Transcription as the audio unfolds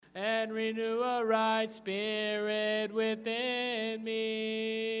and renew a right spirit within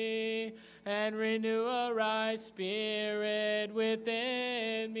me, and renew a right spirit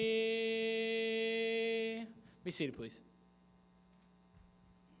within me. Be seated, please.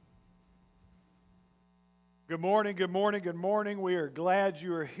 Good morning, good morning, good morning. We are glad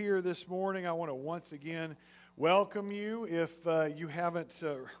you are here this morning. I want to once again welcome you. If you haven't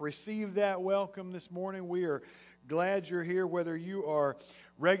received that welcome this morning, we are glad you're here, whether you are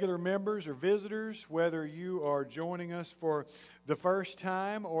regular members or visitors, whether you are joining us for the first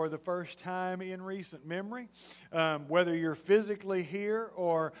time or the first time in recent memory, whether you're physically here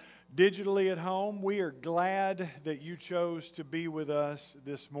or digitally at home, we are glad that you chose to be with us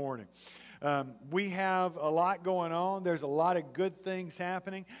this morning. We have a lot going on. There's a lot of good things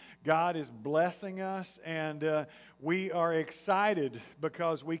happening. God is blessing us, and we are excited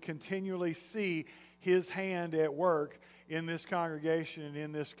because we continually see His hand at work in this congregation and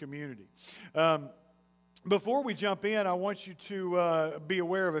in this community. Before we jump in, I want you to be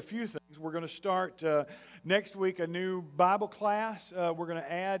aware of a few things. We're going to start next week a new Bible class. We're going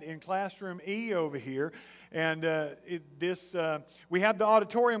to add in Classroom E over here. And we have the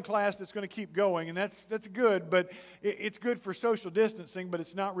auditorium class that's going to keep going, and that's good, but it's good for social distancing, but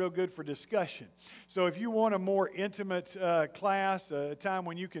it's not real good for discussion. So if you want a more intimate class, a time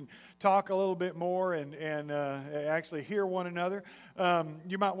when you can talk a little bit more and actually hear one another,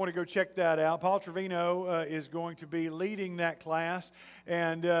 you might want to go check that out. Paul Trevino is going to be leading that class,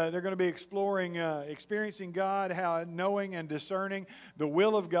 and they're going to be exploring, experiencing God, how knowing and discerning the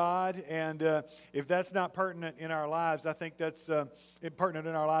will of God, and if that's not pertinent in our lives, I think that's pertinent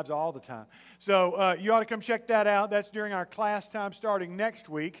in our lives all the time. So you ought to come check that out. That's during our class time starting next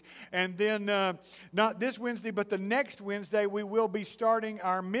week. And then not this Wednesday, but the next Wednesday, we will be starting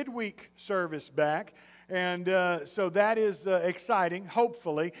our midweek service back. And so that is exciting,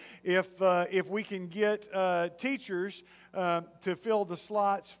 hopefully, if we can get teachers to fill the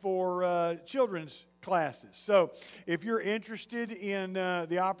slots for children's classes. So if you're interested in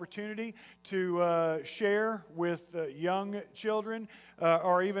the opportunity to share with young children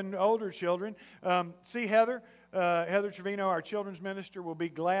or even older children, see Heather. Heather Trevino, our children's minister, will be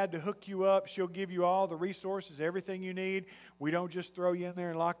glad to hook you up. She'll give you all the resources, everything you need. We don't just throw you in there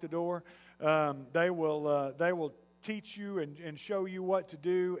and lock the door. They will teach you and show you what to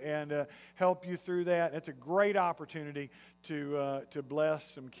do and help you through that. It's a great opportunity to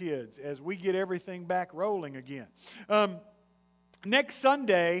bless some kids as we get everything back rolling again. Next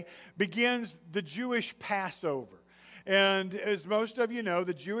Sunday begins the Jewish Passover. And as most of you know,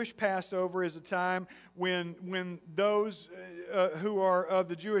 the Jewish Passover is a time when those who are of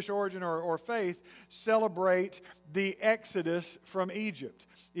the Jewish origin or faith celebrate the Exodus from Egypt.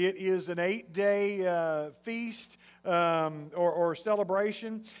 It is an 8-day feast or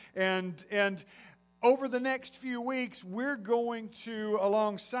celebration, and over the next few weeks, we're going to,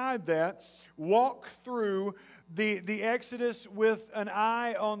 alongside that, walk through the Exodus with an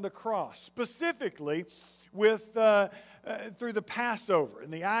eye on the cross, specifically with through the Passover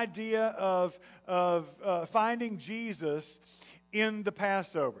and the idea of finding Jesus in the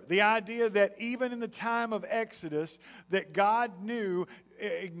Passover. The idea that even in the time of Exodus, that God knew,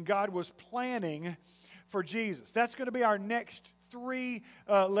 God was planning for Jesus. That's going to be our next 3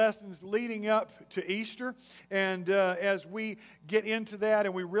 lessons leading up to Easter. And as we get into that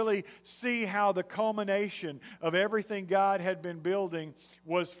and we really see how the culmination of everything God had been building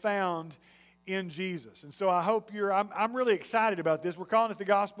was found in Jesus. And so I hope I'm really excited about this. We're calling it the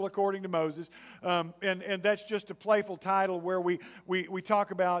Gospel According to Moses. And that's just a playful title where we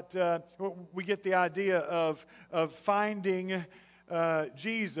talk about, we get the idea of finding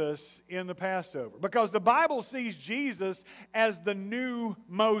Jesus in the Passover. Because the Bible sees Jesus as the new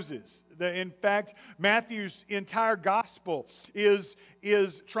Moses. In fact, Matthew's entire gospel is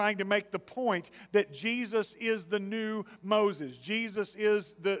trying to make the point that Jesus is the new Moses. Jesus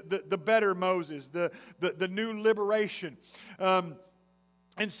is the better Moses, the new liberation.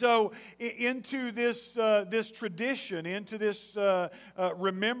 And so into this tradition, into this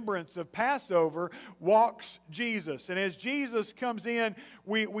remembrance of Passover, walks Jesus. And as Jesus comes in,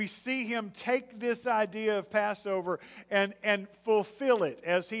 we see Him take this idea of Passover and fulfill it.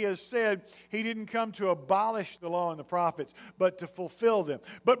 As He has said, He didn't come to abolish the law and the prophets, but to fulfill them.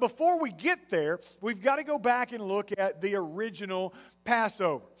 But before we get there, we've got to go back and look at the original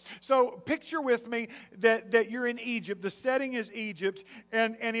Passover. So picture with me that you're in Egypt. The setting is Egypt,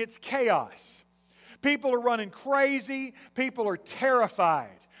 and it's chaos. People are running crazy. People are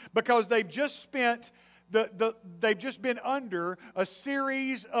terrified because they've just spent they've just been under a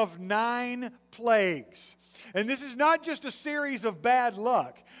series of 9 plagues. And this is not just a series of bad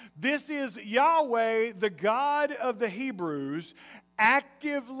luck. This is Yahweh, the God of the Hebrews,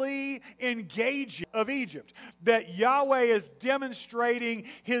 actively engaging of Egypt. That Yahweh is demonstrating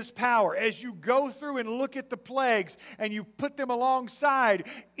His power. As you go through and look at the plagues and you put them alongside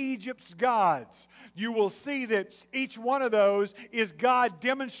Egypt's gods, you will see that each one of those is God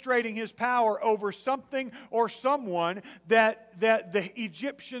demonstrating His power over something or someone that the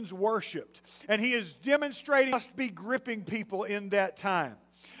Egyptians worshipped. And He is demonstrating must be gripping people in that time.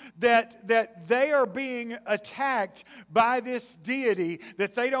 That they are being attacked by this deity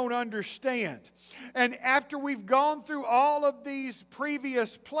that they don't understand. And after we've gone through all of these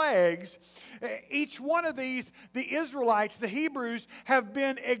previous plagues, each one of these, the Israelites, the Hebrews, have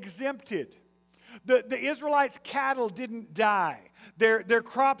been exempted. The Israelites' cattle didn't die. Their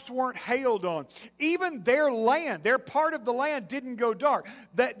crops weren't hailed on. Even their land, their part of the land didn't go dark.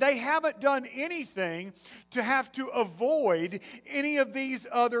 They haven't done anything to have to avoid any of these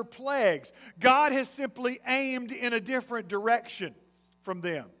other plagues. God has simply aimed in a different direction from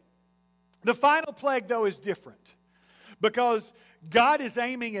them. The final plague, though, is different because God is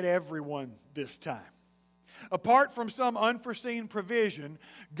aiming at everyone this time. Apart from some unforeseen provision,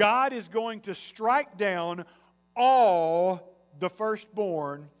 God is going to strike down all the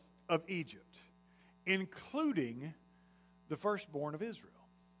firstborn of Egypt, including the firstborn of Israel.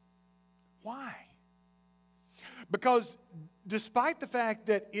 Why? Because despite the fact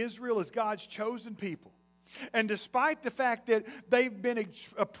that Israel is God's chosen people, and despite the fact that they've been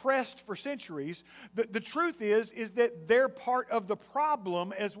oppressed for centuries, the truth is that they're part of the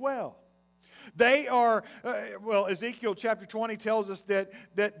problem as well. They are, Ezekiel chapter 20 tells us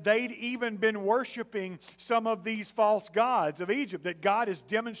that they'd even been worshiping some of these false gods of Egypt, that God is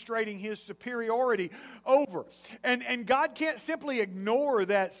demonstrating His superiority over. And God can't simply ignore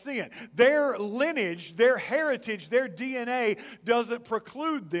that sin. Their lineage, their heritage, their DNA doesn't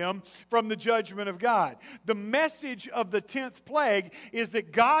preclude them from the judgment of God. The message of the 10th plague is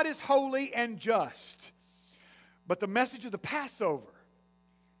that God is holy and just. But the message of the Passover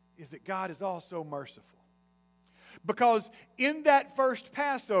is that God is also merciful. Because in that first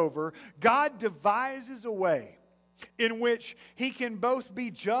Passover, God devises a way in which He can both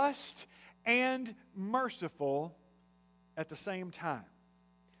be just and merciful at the same time.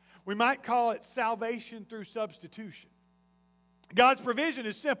 We might call it salvation through substitution. God's provision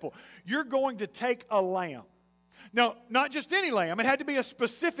is simple. You're going to take a lamb. Now, not just any lamb. It had to be a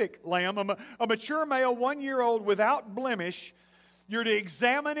specific lamb, a mature male, 1-year-old without blemish. You're to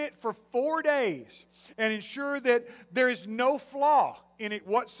examine it for 4 days and ensure that there is no flaw in it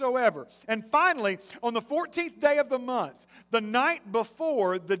whatsoever. And finally, on the 14th day of the month, the night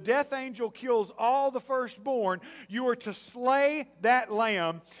before the death angel kills all the firstborn, you are to slay that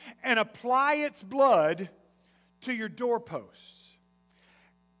lamb and apply its blood to your doorposts.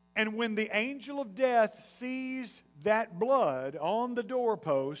 And when the angel of death sees that blood on the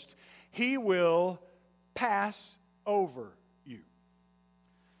doorpost, he will pass over you.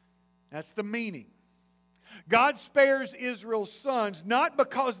 That's the meaning. God spares Israel's sons not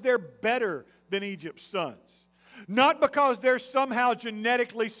because they're better than Egypt's sons, not because they're somehow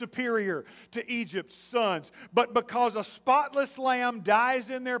genetically superior to Egypt's sons, but because a spotless lamb dies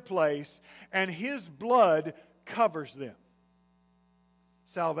in their place and His blood covers them.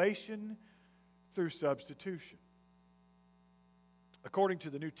 Salvation through substitution. According to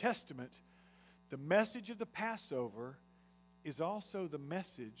the New Testament, the message of the Passover is also the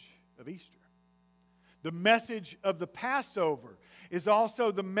message of Easter. The message of the Passover is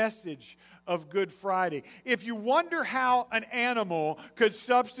also the message of Good Friday. If you wonder how an animal could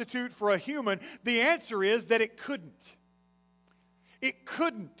substitute for a human, the answer is that it couldn't. It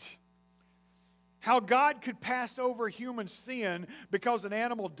couldn't. How God could pass over human sin because an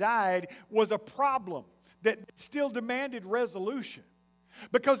animal died was a problem that still demanded resolution.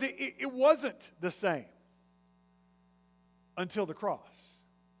 Because it wasn't the same until the cross.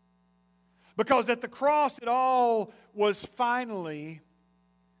 Because at the cross it all was finally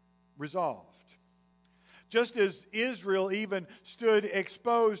resolved. Just as Israel even stood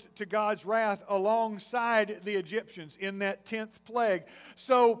exposed to God's wrath alongside the Egyptians in that 10th plague,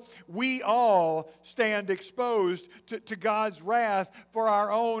 so we all stand exposed to God's wrath for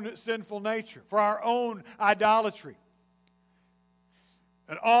our own sinful nature, for our own idolatry.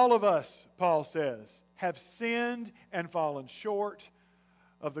 And all of us, Paul says, have sinned and fallen short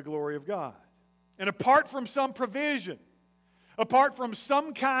of the glory of God. And apart from some provision, apart from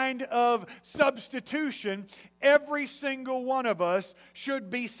some kind of substitution, every single one of us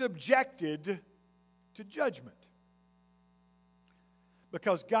should be subjected to judgment.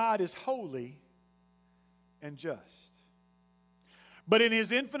 Because God is holy and just. But in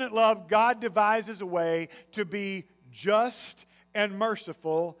His infinite love, God devises a way to be just and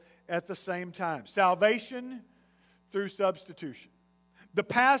merciful at the same time. Salvation through substitution. The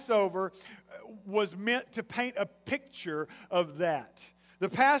Passover was meant to paint a picture of that. The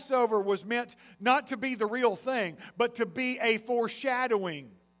Passover was meant not to be the real thing, but to be a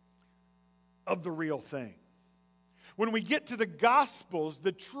foreshadowing of the real thing. When we get to the Gospels,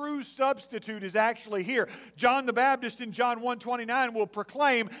 the true substitute is actually here. John the Baptist in John 1:29 will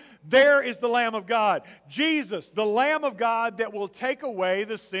proclaim, "There is the Lamb of God." Jesus, the Lamb of God that will take away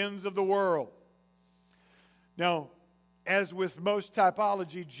the sins of the world. Now, as with most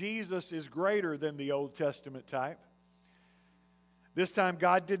typology, Jesus is greater than the Old Testament type. This time,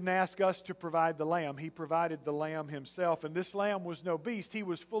 God didn't ask us to provide the lamb. He provided the lamb Himself. And this lamb was no beast. He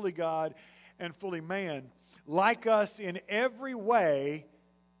was fully God and fully man, like us in every way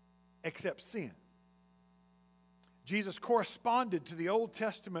except sin. Jesus corresponded to the Old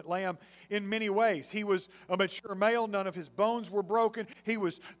Testament lamb in many ways. He was a mature male. None of His bones were broken. He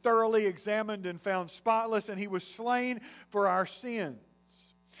was thoroughly examined and found spotless, and He was slain for our sins.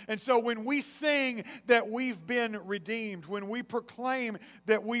 And so when we sing that we've been redeemed, when we proclaim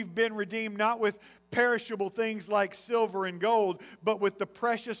that we've been redeemed, not with perishable things like silver and gold, but with the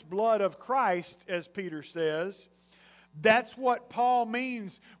precious blood of Christ, as Peter says, that's what Paul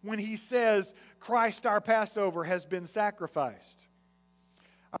means when he says, Christ our Passover has been sacrificed.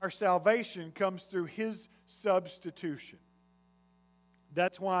 Our salvation comes through His substitution.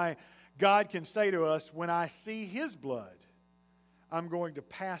 That's why God can say to us, when I see His blood, I'm going to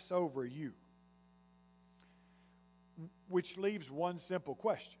pass over you. Which leaves one simple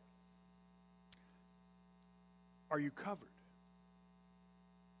question. Are you covered?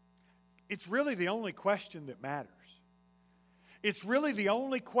 It's really the only question that matters. It's really the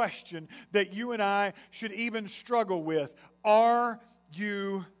only question that you and I should even struggle with. Are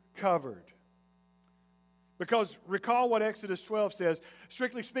you covered? Because recall what Exodus 12 says.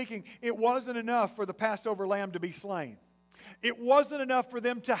 Strictly speaking, it wasn't enough for the Passover lamb to be slain. It wasn't enough for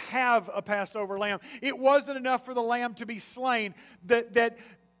them to have a Passover lamb. It wasn't enough for the lamb to be slain. That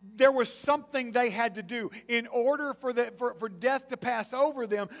there was something they had to do. In order for death to pass over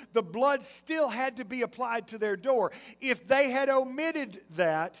them, the blood still had to be applied to their door. If they had omitted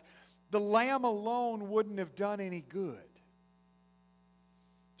that, the lamb alone wouldn't have done any good.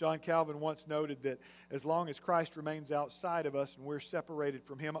 John Calvin once noted that as long as Christ remains outside of us and we're separated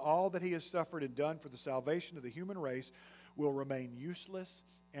from Him, all that He has suffered and done for the salvation of the human race will remain useless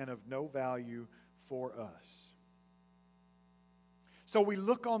and of no value for us. So we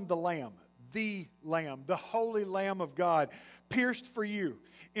look on the Lamb, the Holy Lamb of God, pierced for you.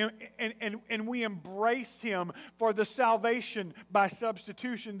 And we embrace Him for the salvation by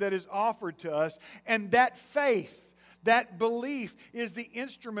substitution that is offered to us. And that faith, that belief is the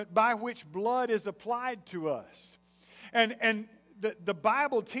instrument by which blood is applied to us. And the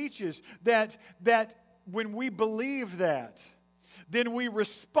Bible teaches that when we believe that, then we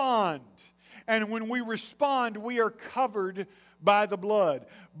respond. And when we respond, we are covered by the blood.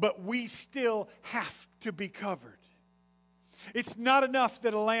 But we still have to be covered. It's not enough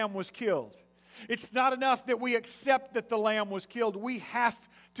that a lamb was killed. It's not enough that we accept that the lamb was killed. We have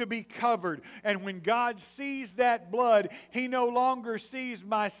to be covered. And when God sees that blood, He no longer sees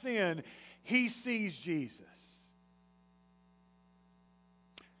my sin. He sees Jesus.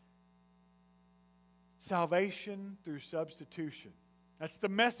 Salvation through substitution. That's the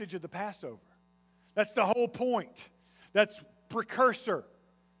message of the Passover. That's the whole point. That's precursor.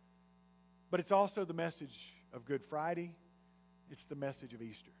 But it's also the message of Good Friday. It's the message of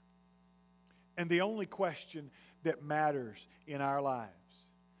Easter. And the only question that matters in our lives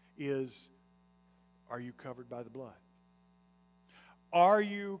is, are you covered by the blood? Are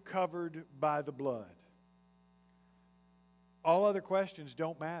you covered by the blood? All other questions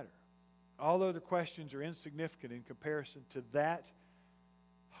don't matter. All other questions are insignificant in comparison to that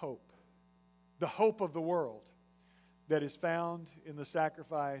hope. The hope of the world that is found in the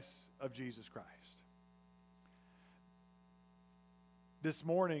sacrifice of Jesus Christ. This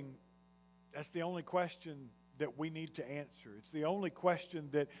morning, that's the only question that we need to answer. It's the only question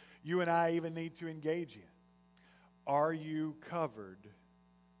that you and I even need to engage in. Are you covered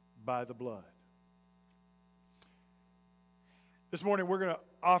by the blood? This morning we're going to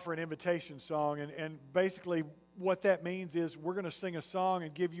offer an invitation song, and basically what that means is we're going to sing a song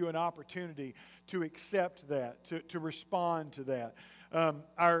and give you an opportunity to accept that, to respond to that.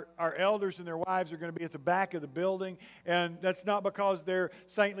 Our elders and their wives are going to be at the back of the building, and that's not because they're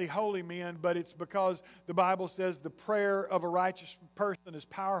saintly, holy men, but it's because the Bible says the prayer of a righteous person is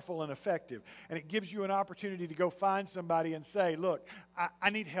powerful and effective, and it gives you an opportunity to go find somebody and say, look, I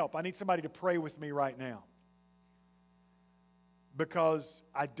need help. I need somebody to pray with me right now because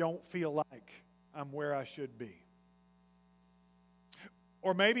I don't feel like I'm where I should be.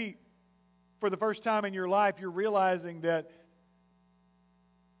 Or maybe for the first time in your life, you're realizing that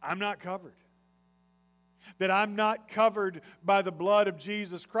I'm not covered. That I'm not covered by the blood of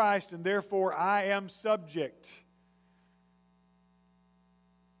Jesus Christ, and therefore I am subject.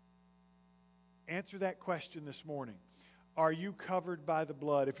 Answer that question this morning. Are you covered by the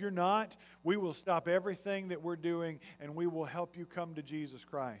blood? If you're not, we will stop everything that we're doing and we will help you come to Jesus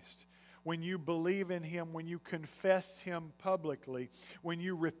Christ. When you believe in Him, when you confess Him publicly, when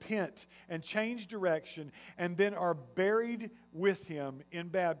you repent and change direction and then are buried with Him in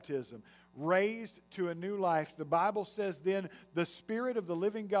baptism, raised to a new life, the Bible says then the Spirit of the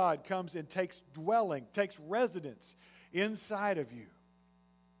living God comes and takes residence inside of you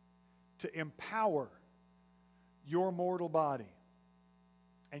to empower your mortal body.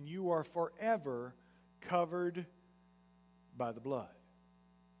 And you are forever covered by the blood.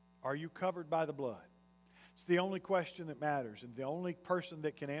 Are you covered by the blood? It's the only question that matters, and the only person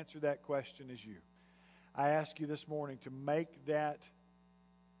that can answer that question is you. I ask you this morning to make that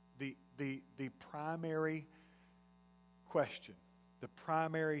the primary question, the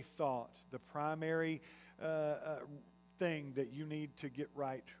primary thought, the primary thing that you need to get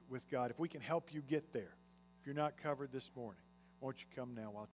right with God. If we can help you get there, if you're not covered this morning, won't you come now while